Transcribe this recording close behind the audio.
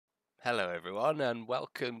Hello everyone and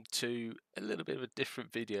welcome to a little bit of a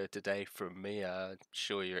different video today from me.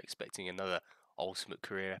 Sure you're expecting another Ultimate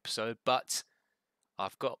Career episode, but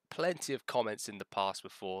I've got plenty of comments in the past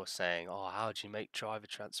before saying, oh, how do you make driver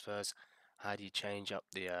transfers? How do you change up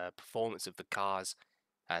the performance of the cars?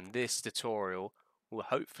 And this tutorial will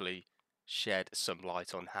hopefully shed some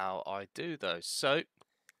light on how I do those. So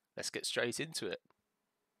let's get straight into it.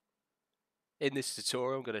 In this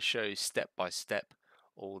tutorial, I'm going to show you step by step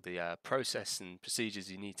all the process and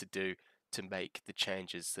procedures you need to do to make the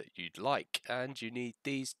changes that you'd like. And you need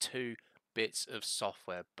these two bits of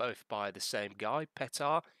software, both by the same guy,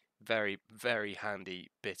 Petar. Very handy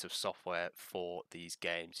bit of software for these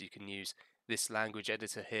games. You can use this language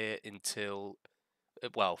editor here until,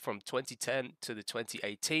 well, from 2010 to the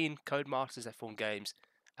 2018 Codemasters F1 games.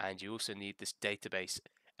 And you also need this database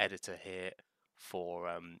editor here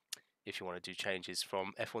for if you want to do changes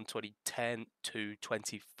from F1 2010 to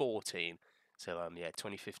 2014. So yeah,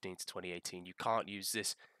 2015 to 2018. You can't use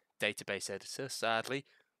this database editor, sadly,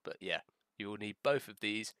 but yeah, you will need both of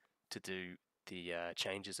these to do the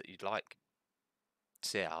changes that you'd like.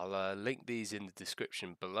 So yeah, I'll link these in the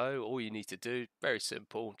description below. All you need to do, very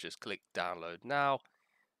simple, just click download now.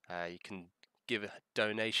 You can give a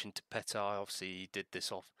donation to Petar. Obviously, he did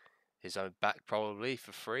this off his own back, probably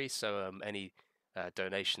for free. So any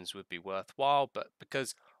donations would be worthwhile. But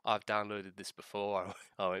because I've downloaded this before,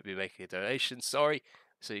 I won't be making a donation. Sorry.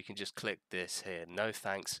 So you can just click this here. No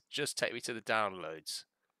thanks. Just take me to the downloads.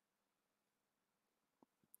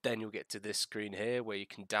 Then you'll get to this screen here where you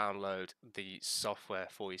can download the software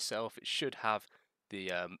for yourself. It should have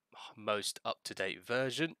the most up-to-date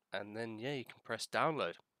version, and then yeah, you can press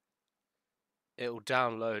download. It'll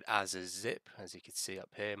download as a zip, as you can see up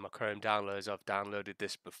here in my Chrome downloads. I've downloaded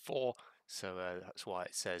this before, so that's why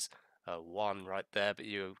it says 1 right there. But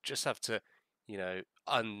you just have to,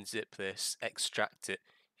 unzip this, extract it.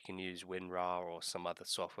 You can use WinRAR or some other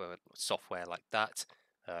software like that,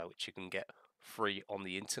 which you can get free on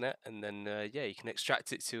the internet. And then yeah, you can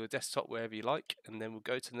extract it to a desktop wherever you like, and then we'll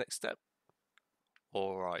go to the next step.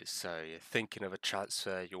 Alright, so you're thinking of a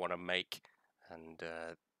transfer you want to make, and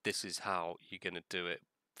this is how you're going to do it.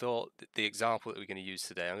 For the example that we're going to use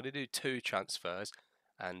today, I'm going to do two transfers,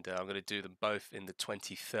 and I'm going to do them both in the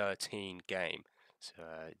 2013 game. So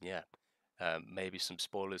yeah, maybe some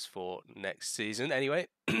spoilers for next season. Anyway,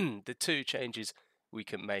 the two changes we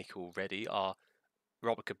can make already are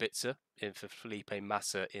Robert Kubica in for Felipe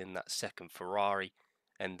Massa in that second Ferrari,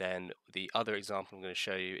 and then the other example I'm going to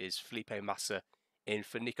show you is Felipe Massa in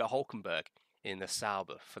for Nico Hulkenberg in the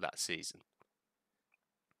Sauber for that season.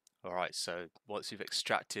 Alright, so once you've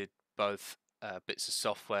extracted both bits of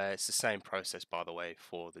software, it's the same process by the way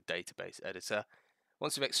for the database editor.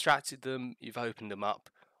 Once you've extracted them, you've opened them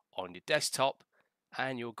up on your desktop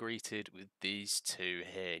and you're greeted with these two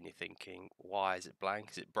here, and you're thinking, why is it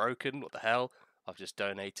blank? Is it broken? What the hell? I've just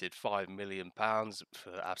donated £5 million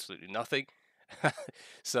for absolutely nothing.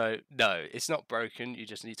 So no, it's not broken. You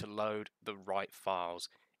just need to load the right files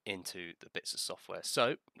into the bits of software.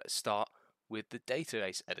 So let's start with the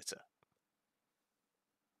database editor.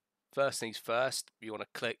 First things first, you want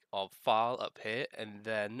to click on File up here, and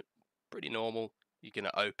then pretty normal, you're going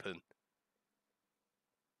to open.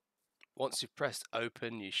 Once you've pressed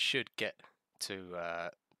open, you should get to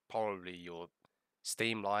probably your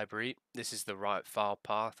Steam library. This is the right file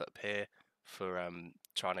path up here for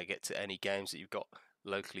trying to get to any games that you've got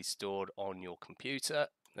locally stored on your computer.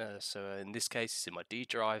 So in this case, it's in my D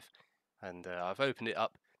drive, and I've opened it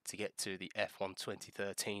up to get to the F1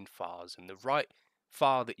 2013 files. And the right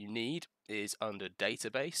file that you need is under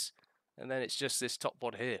database, and then it's just this top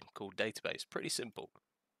one here called database. Pretty simple.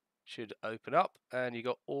 Should open up, and you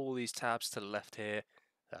got all these tabs to the left here,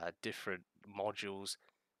 different modules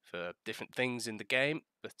for different things in the game,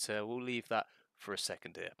 but we'll leave that for a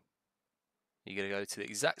second here. You're going to go to the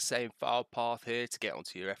exact same file path here to get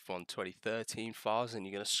onto your F1 2013 files, and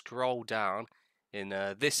you're going to scroll down in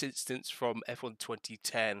this instance from F1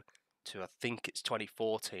 2010 to I think it's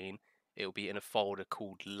 2014. It'll be in a folder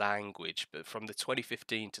called language, but from the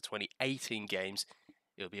 2015 to 2018 games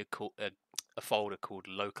it'll be a folder called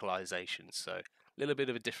localization. So a little bit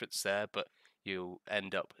of a difference there, but you'll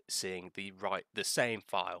end up seeing the same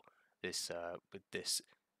file with this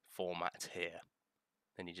format here.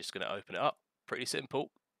 Then you're just going to open it up. Pretty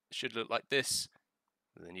simple. It should look like this.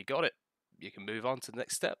 And then you got it. You can move on to the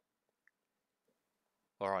next step.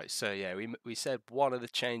 Alright, so yeah, we said one of the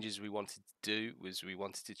changes we wanted to do was we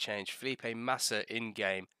wanted to change Felipe Massa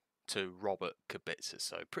in-game to Robert Kubica.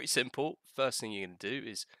 So pretty simple. First thing you're going to do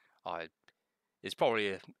is I There's probably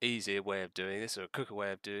an easier way of doing this or a quicker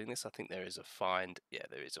way of doing this. I think there is a find. Yeah,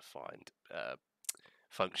 there is a find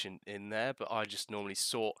function in there, but I just normally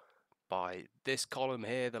sort by this column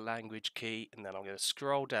here, the language key, and then I'm going to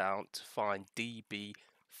scroll down to find DB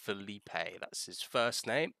Felipe. That's his first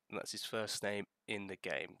name, and that's his first name in the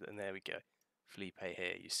game. And there we go, Felipe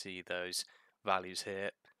here. You see those values here.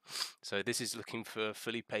 So this is looking for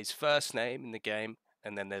Felipe's first name in the game,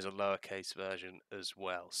 and then there's a lowercase version as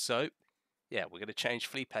well. So yeah, we're going to change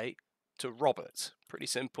Felipe to Robert. Pretty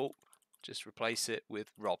simple. Just replace it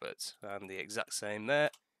with Robert, and the exact same there.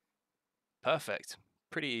 Perfect.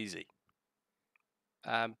 Pretty easy.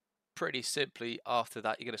 Pretty simply after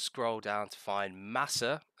that, you're going to scroll down to find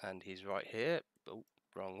Massa, and he's right here. Oh,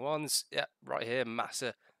 wrong ones. Yeah, right here,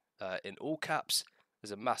 Massa in all caps.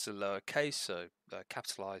 There's a Massa lowercase, so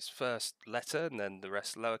capitalized first letter, and then the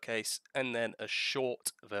rest lowercase, and then a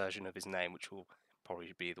short version of his name, which will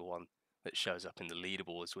probably be the one that shows up in the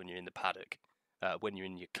leaderboards when you're in the paddock, when you're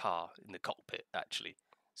in your car, in the cockpit, actually.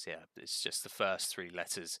 So yeah, it's just the first three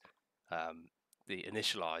letters, the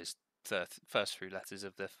initialized first three letters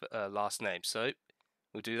of the last name. So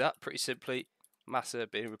we'll do that pretty simply. Massa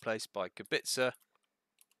being replaced by Kubica.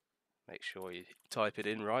 Make sure you type it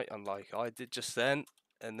in right, unlike I did just then.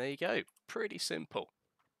 And there you go. Pretty simple.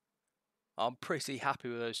 I'm pretty happy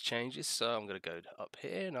with those changes, so I'm going to go up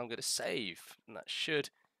here and I'm going to save. And that should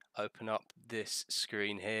open up this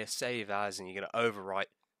screen here, save as, and you're going to overwrite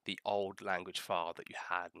the old language file that you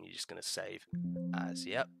had, and you're just going to save as.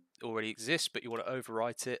 Yep, already exists, but you want to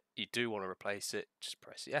overwrite it. You do want to replace it, just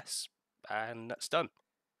press yes, and that's done.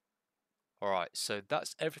 Alright, so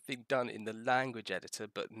that's everything done in the language editor,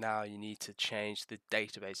 but now you need to change the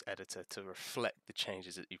database editor to reflect the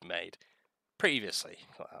changes that you've made previously.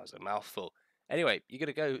 Well, that was a mouthful. Anyway, you're going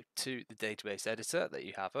to go to the database editor that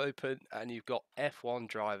you have open, and you've got F1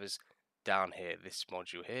 drivers down here, this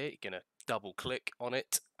module here. You're going to double click on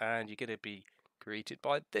it, and you're going to be greeted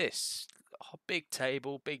by this big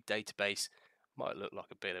table, big database. Might look like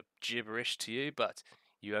a bit of gibberish to you, but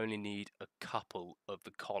you only need a couple of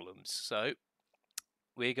the columns. So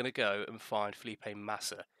we're going to go and find Felipe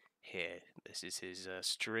Massa here. This is his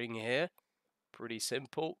string here. Pretty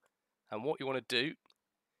simple. And what you want to do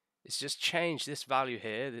is just change this value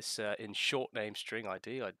here, this in short name string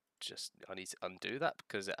ID. I need to undo that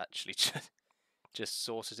because it actually just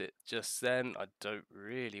sorted it just then. I don't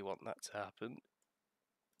really want that to happen.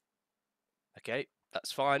 Okay,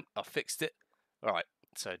 that's fine. I fixed it. All right,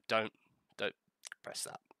 so don't press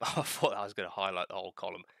that. I thought I was going to highlight the whole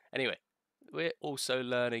column. Anyway, we're also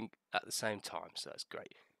learning at the same time, so that's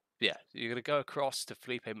great. Yeah, you're going to go across to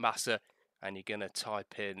Felipe Massa, and you're going to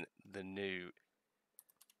type in the new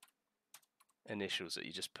initials that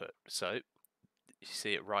you just put. So you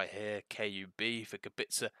see it right here, KUB for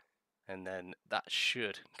Kubica, and then that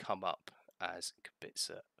should come up as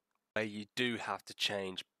Kubica. Where you do have to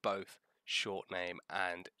change both short name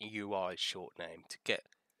and UI short name to get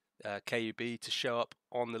KUB to show up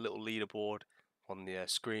on the little leaderboard on the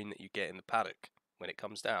screen that you get in the paddock when it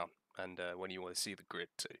comes down, and when you want to see the grid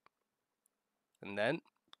too. And then,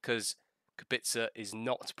 because Kubica is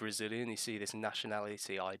not Brazilian, you see this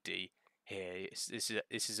nationality ID here.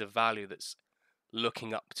 This is a value that's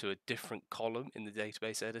looking up to a different column in the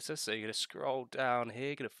database editor. So you're going to scroll down here,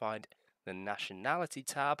 you're going to find the nationality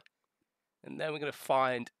tab, and then we're going to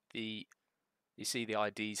find you see the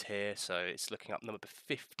IDs here, so it's looking up number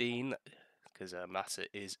 15 because Massa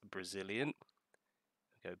is Brazilian.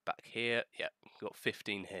 Go back here, yeah, we've got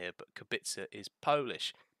 15 here, but Kubica is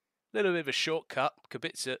Polish. A little bit of a shortcut.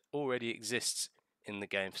 Kubica already exists in the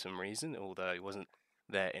game for some reason, although he wasn't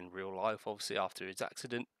there in real life, obviously, after his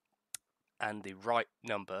accident. And the right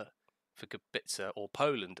number for Kubica, or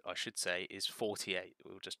Poland, I should say, is 48.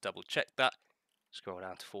 We'll just double check that. Scroll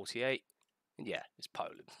down to 48. And yeah, it's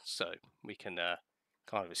Poland. So we can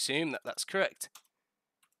kind of assume that that's correct.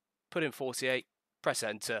 Put in 48, press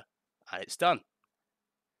enter, and it's done.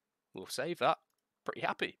 We'll save that. Pretty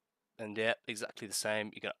happy. And yeah, exactly the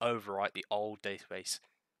same. You're going to overwrite the old database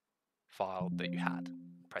file that you had.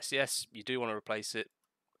 Press yes. You do want to replace it.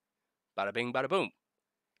 Bada bing, bada boom.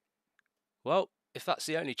 Well, if that's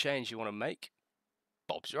the only change you want to make,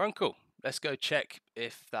 Bob's your uncle. Let's go check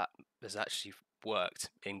if that has actually worked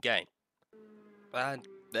in game. And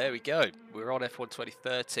there we go. We're on F1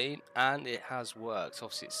 2013 and it has worked.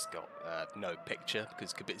 Obviously it's got no picture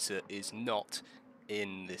because Kubica is not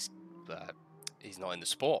in this he's not in the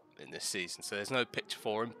sport in this season, so there's no picture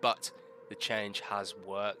for him, but the change has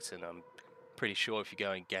worked, and I'm pretty sure if you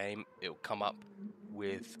go in game it'll come up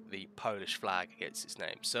with the Polish flag against its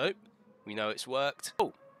name, so we know it's worked.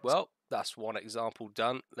 Oh, well, that's one example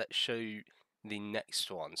done. Let's show you the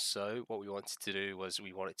next one. So what we wanted to do was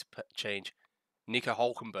we wanted to change Nico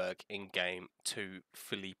Hulkenberg in game to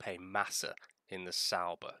Felipe Massa in the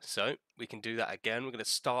Sauber. So we can do that again. We're going to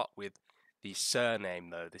start with the surname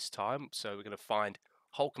though this time. So we're going to find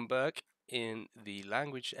Hulkenberg in the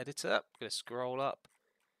language editor. I'm going to scroll up.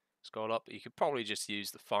 You could probably just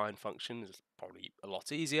use the find function. It's probably a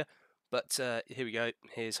lot easier. But here we go.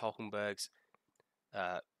 Here's Hulkenberg's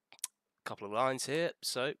couple of lines here.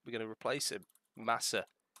 So we're going to replace him. Massa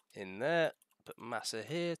in there. Put Massa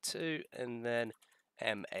here too. And then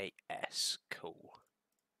MAS. Cool.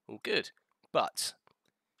 All good. But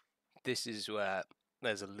this is where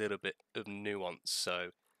there's a little bit of nuance. So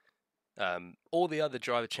all the other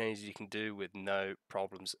driver changes you can do with no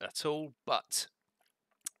problems at all. But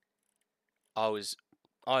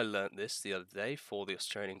I learnt this the other day for the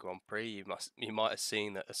Australian Grand Prix. You might have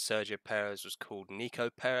seen that Sergio Perez was called Nico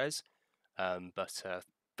Perez, but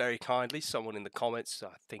very kindly, someone in the comments,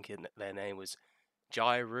 I think their name was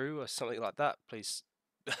Jairu or something like that. Please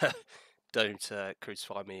don't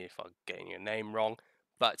crucify me if I'm getting your name wrong.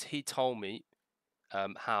 But he told me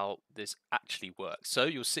how this actually works. So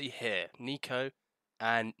you'll see here Nico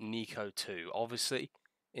and Nico 2. Obviously,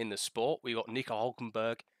 in the sport, we got Nico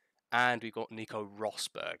Hulkenberg and we got Nico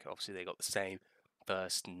Rosberg. Obviously, they got the same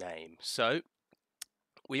first name. So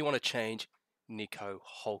we want to change Nico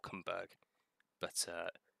Hulkenberg. But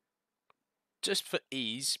just for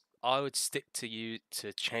ease, I would stick to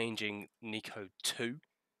changing Nico 2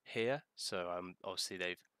 here. So obviously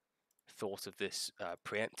they've thought of this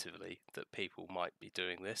preemptively that people might be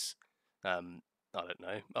doing this. I don't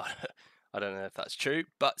know. I don't know if that's true.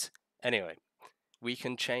 But anyway, we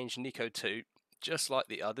can change Nico 2 just like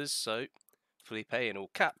the others. So Felipe in all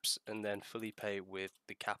caps and then Felipe with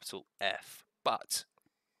the capital F. But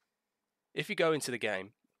if you go into the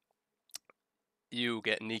game, you'll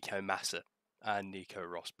get Nico Massa and Nico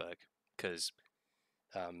Rosberg because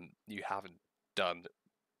you haven't done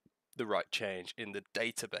the right change in the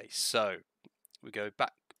database. So we go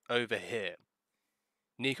back over here.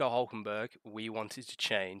 Nico Hulkenberg, we wanted to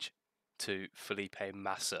change to Felipe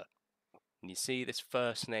Massa. And you see this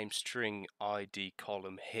first name string ID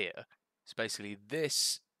column here. It's basically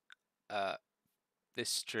this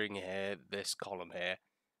string here, this column here.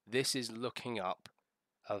 This is looking up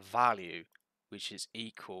a value which is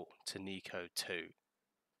equal to Nico 2.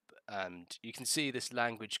 And you can see this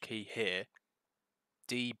language key here,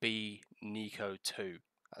 DB Nico 2.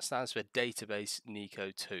 That stands for database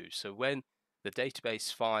Nico 2. So when the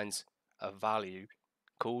database finds a value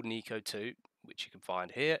called Nico 2, which you can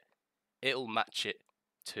find here, it'll match it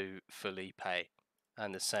to Felipe,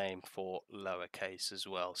 and the same for lowercase as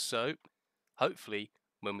well. So hopefully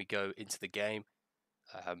when we go into the game,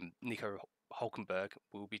 Nico Hulkenberg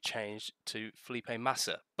will be changed to Felipe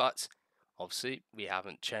Massa, but obviously we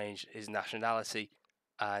haven't changed his nationality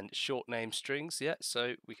and short name strings yet,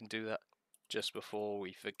 so we can do that just before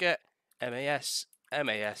we forget. MAS,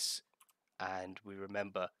 and we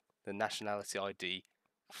remember the nationality ID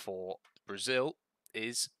for Brazil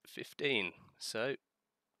is 15. So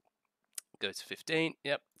go to 15.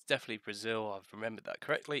 Yep, it's definitely Brazil. I've remembered that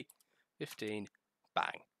correctly. 15.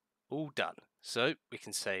 Bang. All done. So we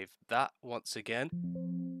can save that once again.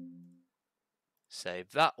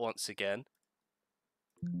 Save that once again.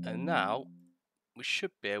 And now we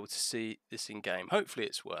should be able to see this in game. Hopefully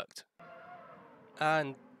it's worked.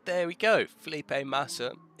 And there we go. Felipe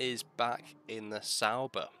Massa is back in the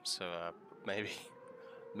Sauber. So maybe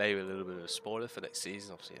a little bit of a spoiler for next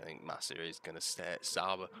season. Obviously, I think Massa is going to stay at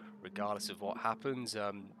Sauber regardless of what happens.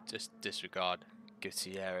 Just disregard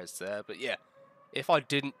Gutierrez there. But yeah, if I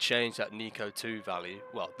didn't change that Nico 2 value,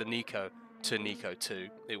 well, the Nico to Nico 2,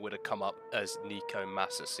 it would have come up as Nico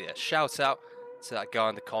Massa. So yeah, shout out to that guy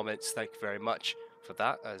in the comments. Thank you very much for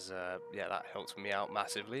that, as yeah, that helped me out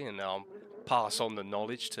massively, and I'll pass on the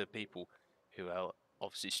knowledge to people who are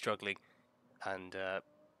obviously struggling and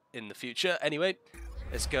in the future. Anyway,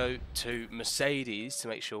 let's go to Mercedes to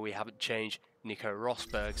make sure we haven't changed Nico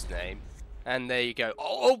Rosberg's name. And there you go.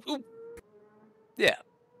 Oh, yeah.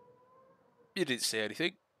 You didn't see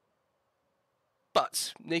anything.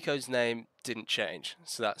 But Nico's name didn't change.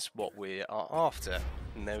 So that's what we are after.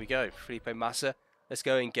 And there we go. Felipe Massa. Let's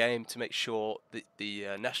go in game to make sure that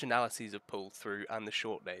the nationalities are pulled through and the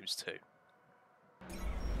short names too.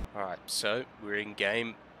 Alright, so we're in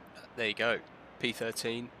game. There you go.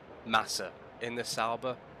 P13, Massa. In the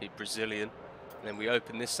Sauber, he's Brazilian. And then we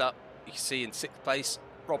open this up. You can see in 6th place,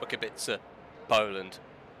 Robert Kubica, Poland.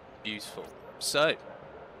 Beautiful. So,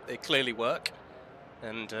 they clearly work.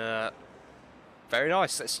 And very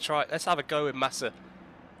nice. Let's have a go with Massa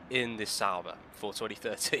in this Sauber for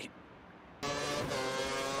 2013.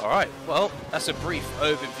 Alright, well, that's a brief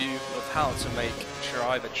overview of how to make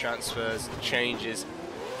driver transfers and changes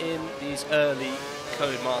in these early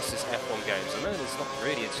Codemasters F1 games. I know there's not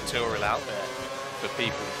really a tutorial out there for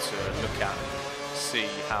people to look at and see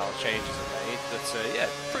how changes are made, but yeah,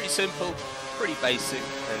 pretty simple, pretty basic,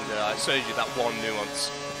 and I showed you that one nuance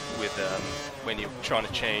with when you're trying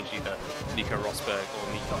to change either Nico Rosberg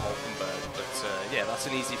or Nico Hulkenberg, but yeah, that's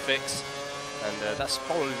an easy fix, and that's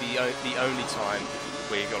probably the only time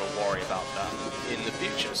where you've got to worry about that in the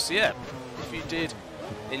future. So yeah, if you did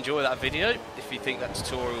enjoy that video, if you think that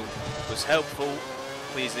tutorial was helpful,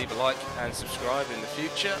 please leave a like and subscribe in the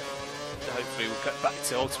future. Hopefully we'll get back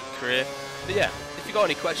to Ultimate Career. But yeah, if you've got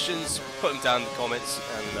any questions, put them down in the comments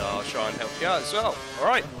and I'll try and help you out as well.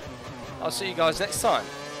 Alright, I'll see you guys next time.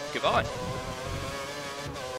 Goodbye.